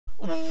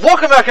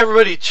Welcome back,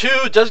 everybody,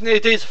 to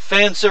Designated Days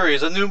Fan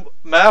Series, a new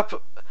map,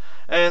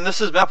 and this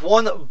is map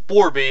 1,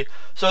 Borbie.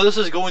 So this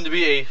is going to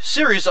be a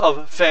series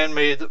of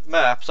fan-made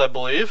maps, I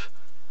believe.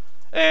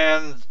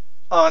 And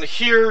on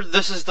here,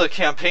 this is the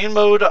campaign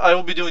mode. I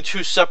will be doing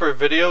two separate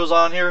videos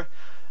on here.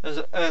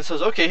 And it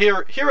says, okay,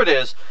 here it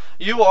is.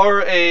 You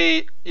are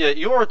a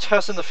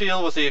test in the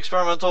field with the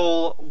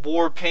experimental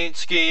war paint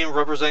scheme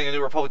representing a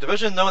new Republic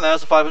division known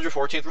as the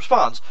 514th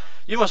Response.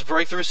 You must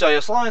break through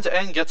CIS lines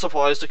and get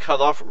supplies to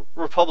cut off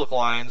Republic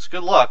lines.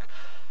 Good luck.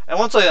 And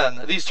once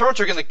again, these turrets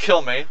are going to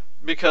kill me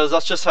because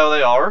that's just how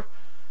they are.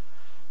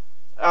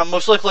 I'm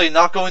most likely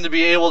not going to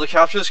be able to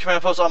capture this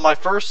command post on my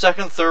first,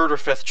 second, third, or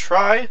fifth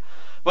try.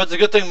 But it's a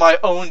good thing my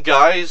own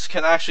guys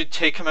can actually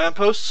take command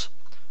posts.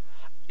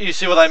 You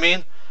see what I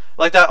mean?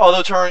 Like, that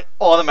auto turret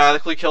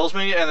automatically kills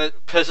me, and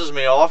it pisses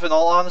me off in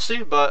all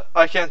honesty, but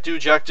I can't do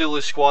jack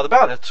diddly squat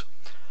about it.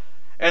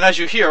 And as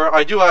you hear,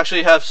 I do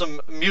actually have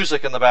some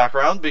music in the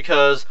background,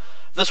 because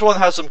this one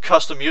has some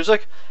custom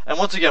music, and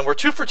once again, we're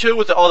 2 for 2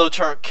 with the auto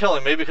turret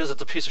killing me, because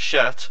it's a piece of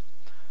shit.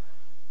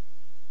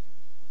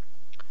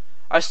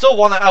 I still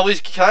want to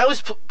can I at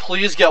least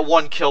please get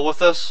one kill with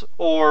this,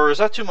 or is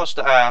that too much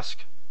to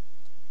ask?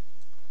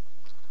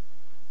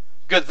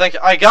 Good, thank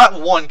you. I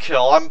got one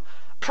kill. I'm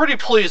pretty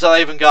pleased that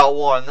I even got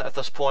one at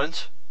this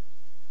point.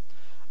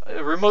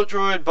 Remote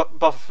droid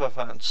buff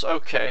defense.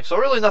 Okay, so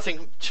really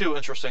nothing too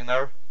interesting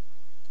there.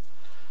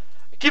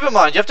 Keep in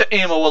mind, you have to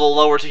aim a little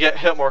lower to get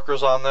hit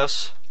markers on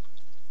this.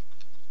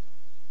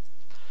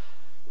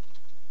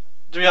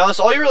 To be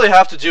honest, all you really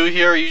have to do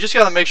here, you just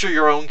gotta make sure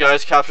your own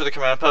guys capture the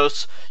command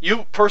posts.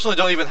 You personally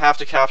don't even have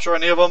to capture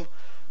any of them.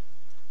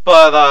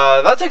 But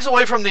that takes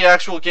away from the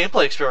actual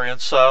gameplay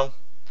experience, so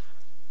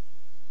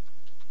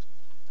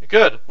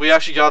good. We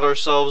actually got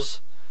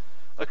ourselves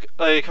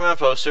a command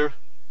post here.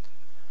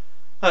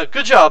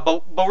 Good job,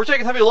 but we're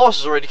taking heavy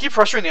losses already. Keep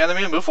pressuring the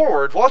enemy and move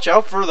forward. Watch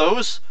out for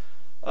those,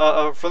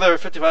 for their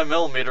 55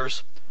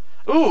 millimeters.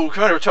 Ooh,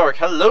 Commander Tarque.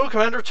 Hello,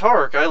 Commander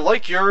Tarque. I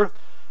like your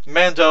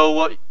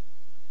Mando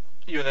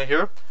unit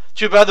here.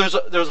 Too bad there's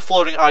a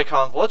floating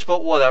icon glitch,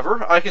 but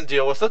whatever. I can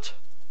deal with it.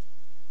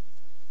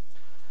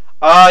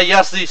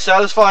 Yes, the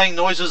satisfying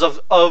noises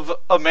of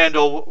a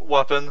Mando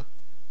weapon.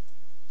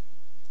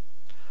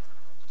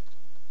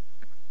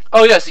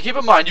 Oh yes, keep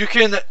in mind you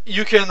can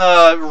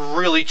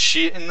really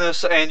cheat in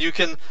this, and you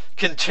can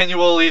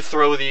continually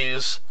throw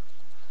these.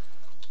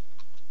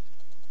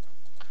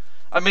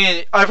 I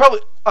mean, I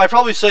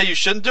probably say you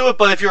shouldn't do it,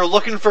 but if you're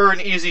looking for an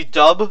easy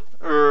dub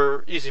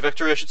or easy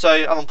victory, I should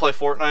say. I don't play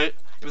Fortnite,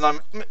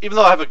 even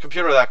though I have a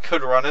computer that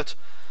could run it.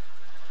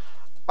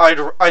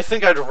 I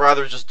think I'd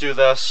rather just do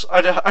this.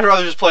 I'd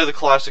rather just play the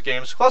classic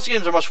games. Classic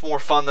games are much more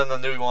fun than the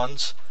new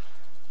ones.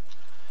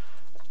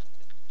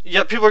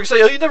 Yeah, people are going to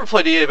say, oh, you never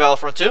played EA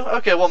Battlefront 2?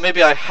 Okay, well,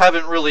 maybe I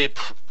haven't really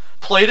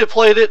played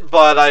it,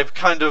 but I've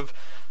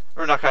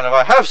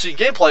I have seen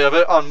gameplay of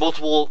it on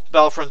multiple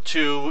Battlefront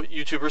 2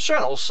 YouTubers'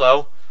 channels,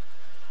 so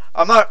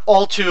I'm not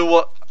all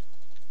too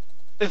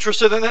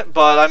interested in it,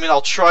 but I mean, I'll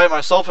try it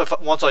myself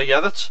once I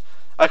get it.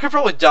 I could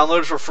probably download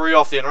it for free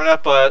off the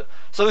internet, but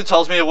something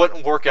tells me it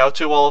wouldn't work out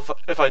too well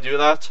if I do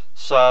that,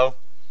 so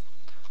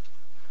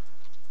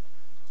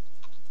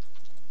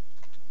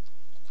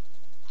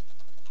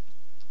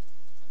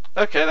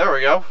okay, there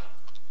we go.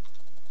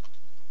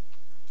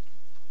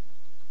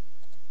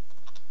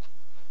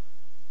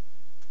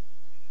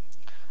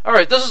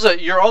 Alright, this is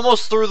it. You're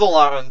almost through the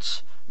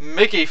lines.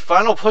 Make a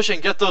final push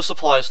and get those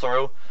supplies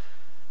through.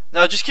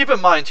 Now, just keep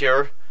in mind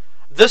here,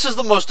 this is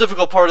the most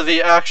difficult part of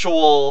the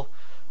actual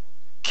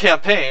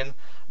campaign,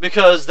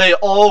 because they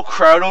all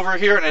crowd over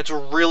here, and it's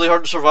really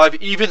hard to survive,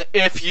 even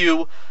if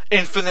you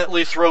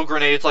infinitely throw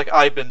grenades like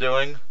I've been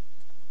doing.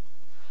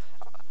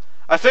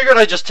 I figured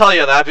I'd just tell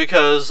you that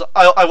because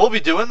I will be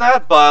doing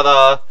that,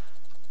 but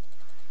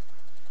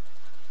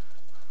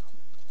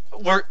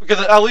we're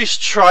gonna at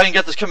least try and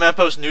get this command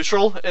post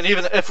neutral, and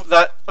even if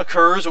that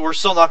occurs, we're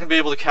still not gonna be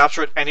able to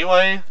capture it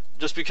anyway,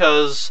 just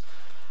because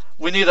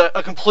we need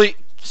a complete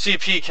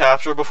CP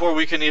capture before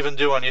we can even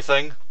do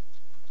anything.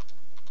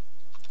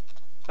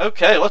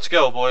 Okay, let's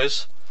go,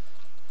 boys.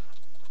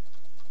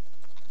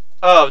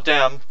 Oh,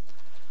 damn.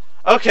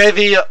 Okay,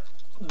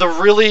 the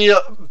really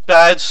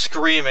bad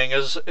screaming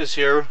is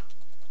here.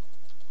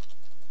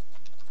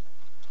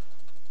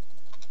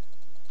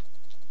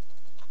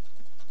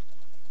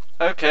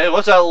 Okay,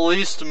 let's at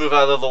least move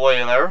out of the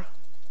way there.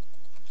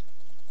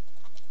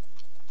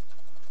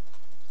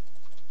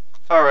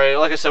 Alright,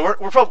 like I said,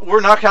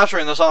 we're not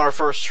capturing this on our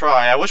first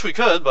try. I wish we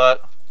could,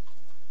 but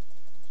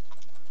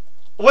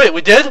wait,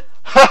 we did?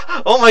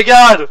 Oh my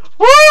god!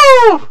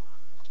 Woo!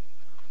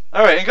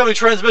 Alright, incoming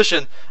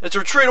transmission. It's a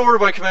retreat order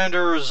by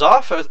Commander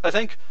Zoff, I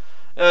think.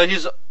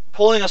 He's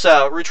pulling us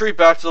out. Retreat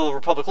back to the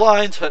Republic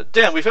lines.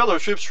 Damn, we failed our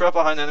troops trapped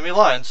behind enemy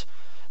lines.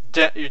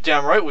 You're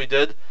damn right we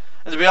did.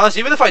 And to be honest,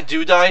 even if I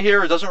do die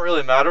here, it doesn't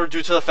really matter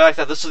due to the fact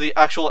that this is the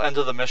actual end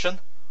of the mission.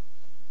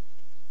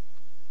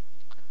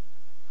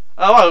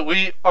 Oh, wow,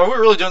 are we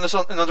really doing this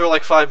in under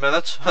like 5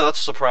 minutes? That's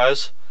a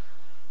surprise.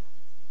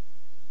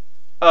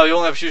 Oh, you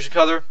only have fusion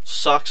color?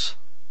 Sucks.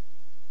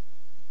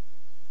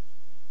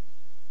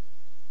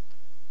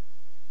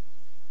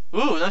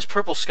 Ooh, nice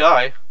purple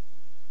sky.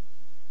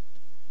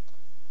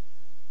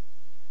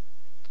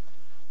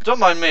 Don't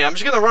mind me. I'm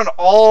just gonna run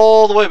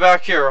all the way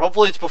back here.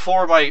 Hopefully it's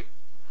before my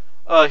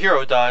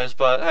hero dies,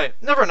 but hey,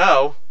 never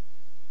know.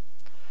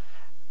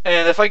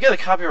 And if I get a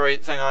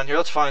copyright thing on here,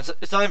 that's fine.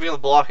 It's not even gonna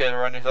block it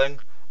or anything.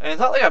 And it's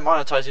not like I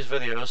monetize these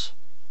videos.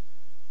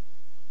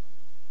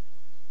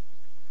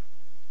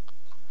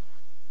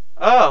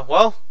 Ah,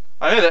 well,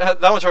 I made it.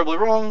 That went terribly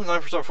wrong.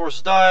 9%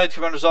 forces died.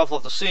 Commanders off,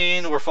 left the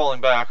scene. We're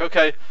falling back.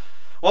 Okay.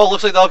 Well, it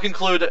looks like that'll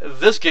conclude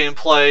this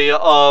gameplay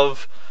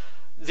of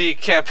the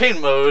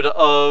campaign mode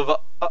of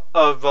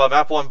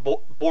Map 1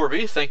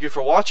 Borbie. Thank you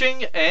for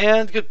watching,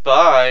 and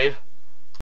goodbye.